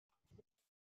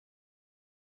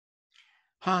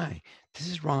Hi, this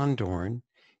is Ron Dorn,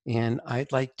 and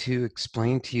I'd like to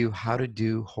explain to you how to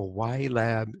do Hawaii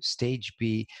Lab Stage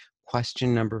B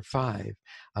question number 5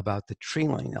 about the tree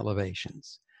line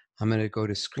elevations. I'm going to go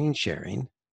to screen sharing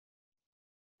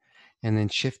and then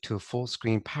shift to a full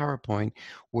screen PowerPoint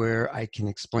where I can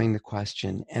explain the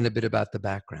question and a bit about the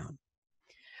background.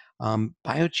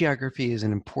 Biogeography is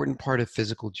an important part of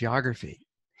physical geography,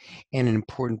 and an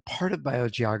important part of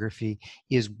biogeography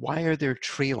is why are there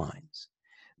tree lines?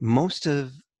 Most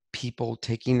of people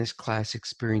taking this class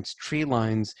experience tree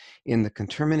lines in the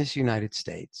conterminous United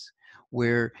States,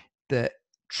 where the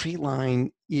tree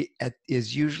line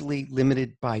is usually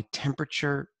limited by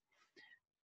temperature.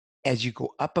 As you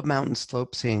go up a mountain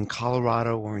slope, say in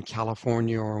Colorado or in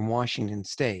California or in Washington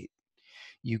State,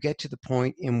 you get to the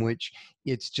point in which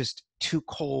it's just too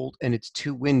cold and it's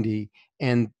too windy,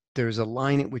 and there's a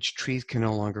line at which trees can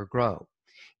no longer grow.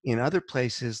 In other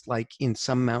places, like in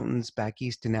some mountains back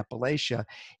east in Appalachia,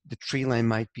 the tree line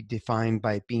might be defined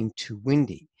by it being too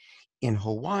windy. In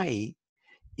Hawaii,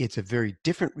 it's a very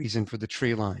different reason for the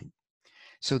tree line.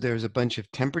 So there's a bunch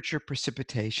of temperature,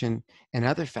 precipitation, and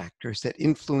other factors that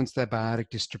influence the biotic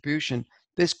distribution.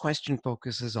 This question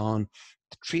focuses on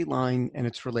the tree line and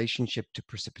its relationship to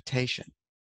precipitation.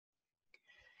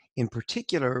 In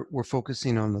particular, we're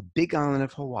focusing on the Big Island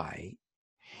of Hawaii,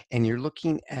 and you're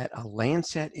looking at a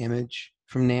Landsat image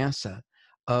from NASA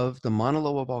of the Mauna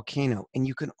Loa volcano, and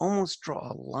you can almost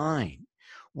draw a line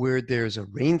where there's a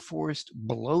rainforest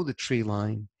below the tree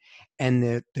line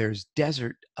and there's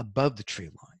desert above the tree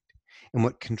line. And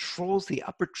what controls the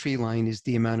upper tree line is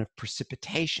the amount of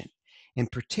precipitation, in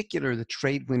particular the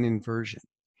trade wind inversion.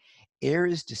 Air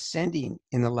is descending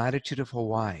in the latitude of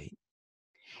Hawaii,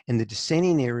 and the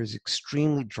descending air is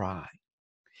extremely dry.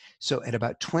 So at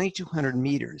about 2,200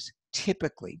 meters,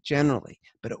 typically, generally,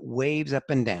 but it waves up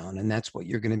and down, and that's what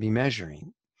you're going to be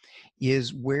measuring,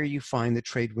 is where you find the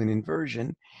trade wind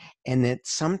inversion, and that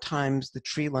sometimes the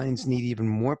tree lines need even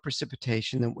more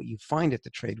precipitation than what you find at the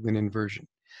trade wind inversion.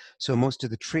 So most of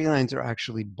the tree lines are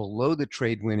actually below the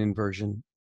trade wind inversion.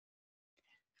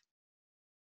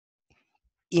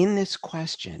 In this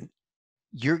question,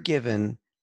 you're given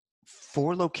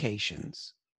 4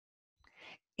 locations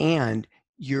and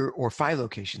or 5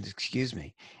 locations, excuse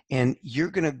me, and you're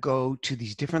going to go to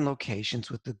these different locations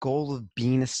with the goal of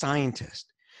being a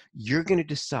scientist. You're going to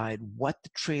decide what the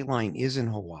tree line is in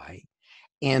Hawaii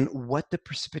and what the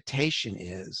precipitation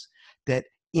is that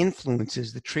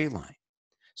influences the tree line.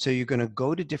 So you're going to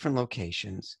go to different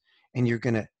locations and you're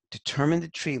going to determine the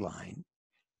tree line,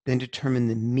 then determine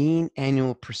the mean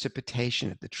annual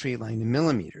precipitation of the tree line in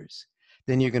millimeters.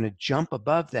 Then you're going to jump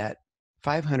above that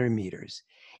 500 meters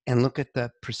and look at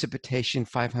the precipitation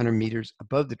 500 meters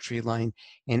above the tree line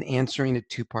and answering a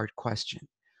 2-part question.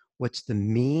 What's the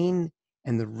mean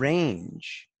and the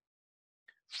range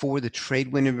for the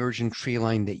trade wind inversion tree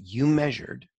line that you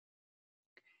measured?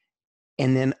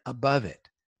 And then above it,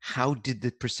 how did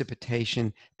the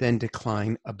precipitation then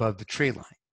decline above the tree line?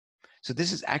 So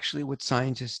this is actually what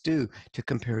scientists do to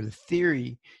compare the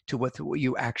theory to what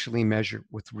you actually measure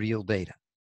with real data.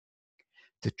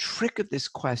 The trick of this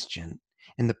question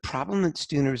and the problem that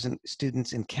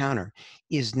students encounter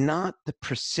is not the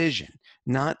precision,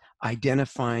 not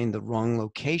identifying the wrong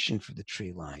location for the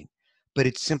tree line, but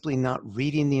it's simply not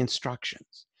reading the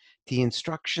instructions. The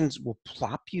instructions will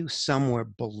plop you somewhere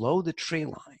below the tree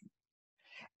line,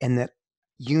 and that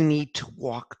you need to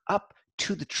walk up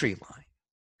to the tree line.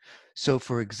 So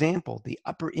for example, the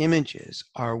upper images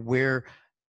are where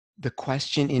the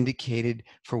question indicated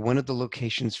for one of the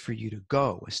locations for you to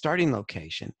go, a starting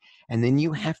location, and then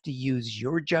you have to use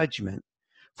your judgment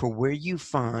for where you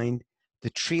find the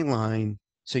tree line.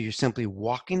 So you're simply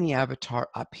walking the avatar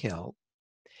uphill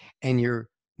and you're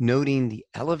noting the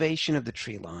elevation of the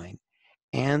tree line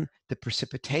and the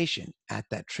precipitation at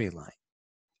that tree line,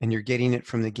 and you're getting it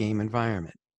from the game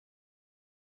environment.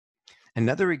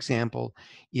 Another example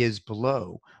is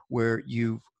below, where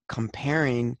you're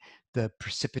comparing the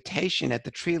precipitation at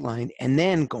the tree line and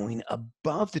then going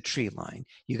above the tree line.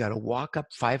 You got to walk up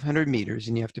 500 meters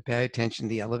and you have to pay attention to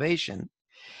the elevation.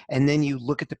 And then you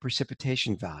look at the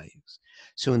precipitation values.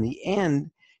 So in the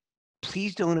end,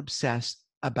 please don't obsess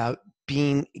about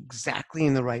being exactly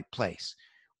in the right place.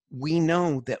 We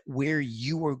know that where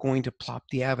you are going to plop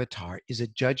the avatar is a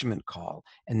judgment call,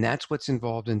 and that's what's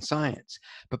involved in science.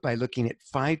 But by looking at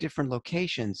 5 different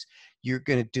locations, you're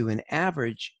going to do an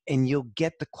average and you'll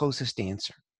get the closest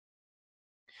answer.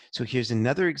 So here's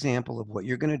another example of what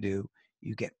you're going to do.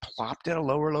 You get plopped at a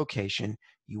lower location,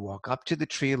 you walk up to the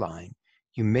tree line,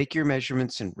 you make your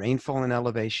measurements in rainfall and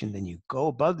elevation, then you go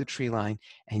above the tree line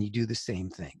and you do the same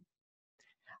thing.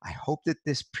 hope that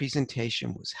this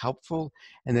presentation was helpful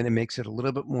and that it makes it a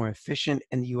little bit more efficient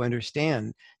and you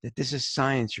understand that this is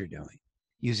science you're doing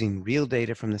using real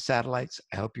data from the satellites.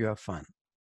 I hope you have fun.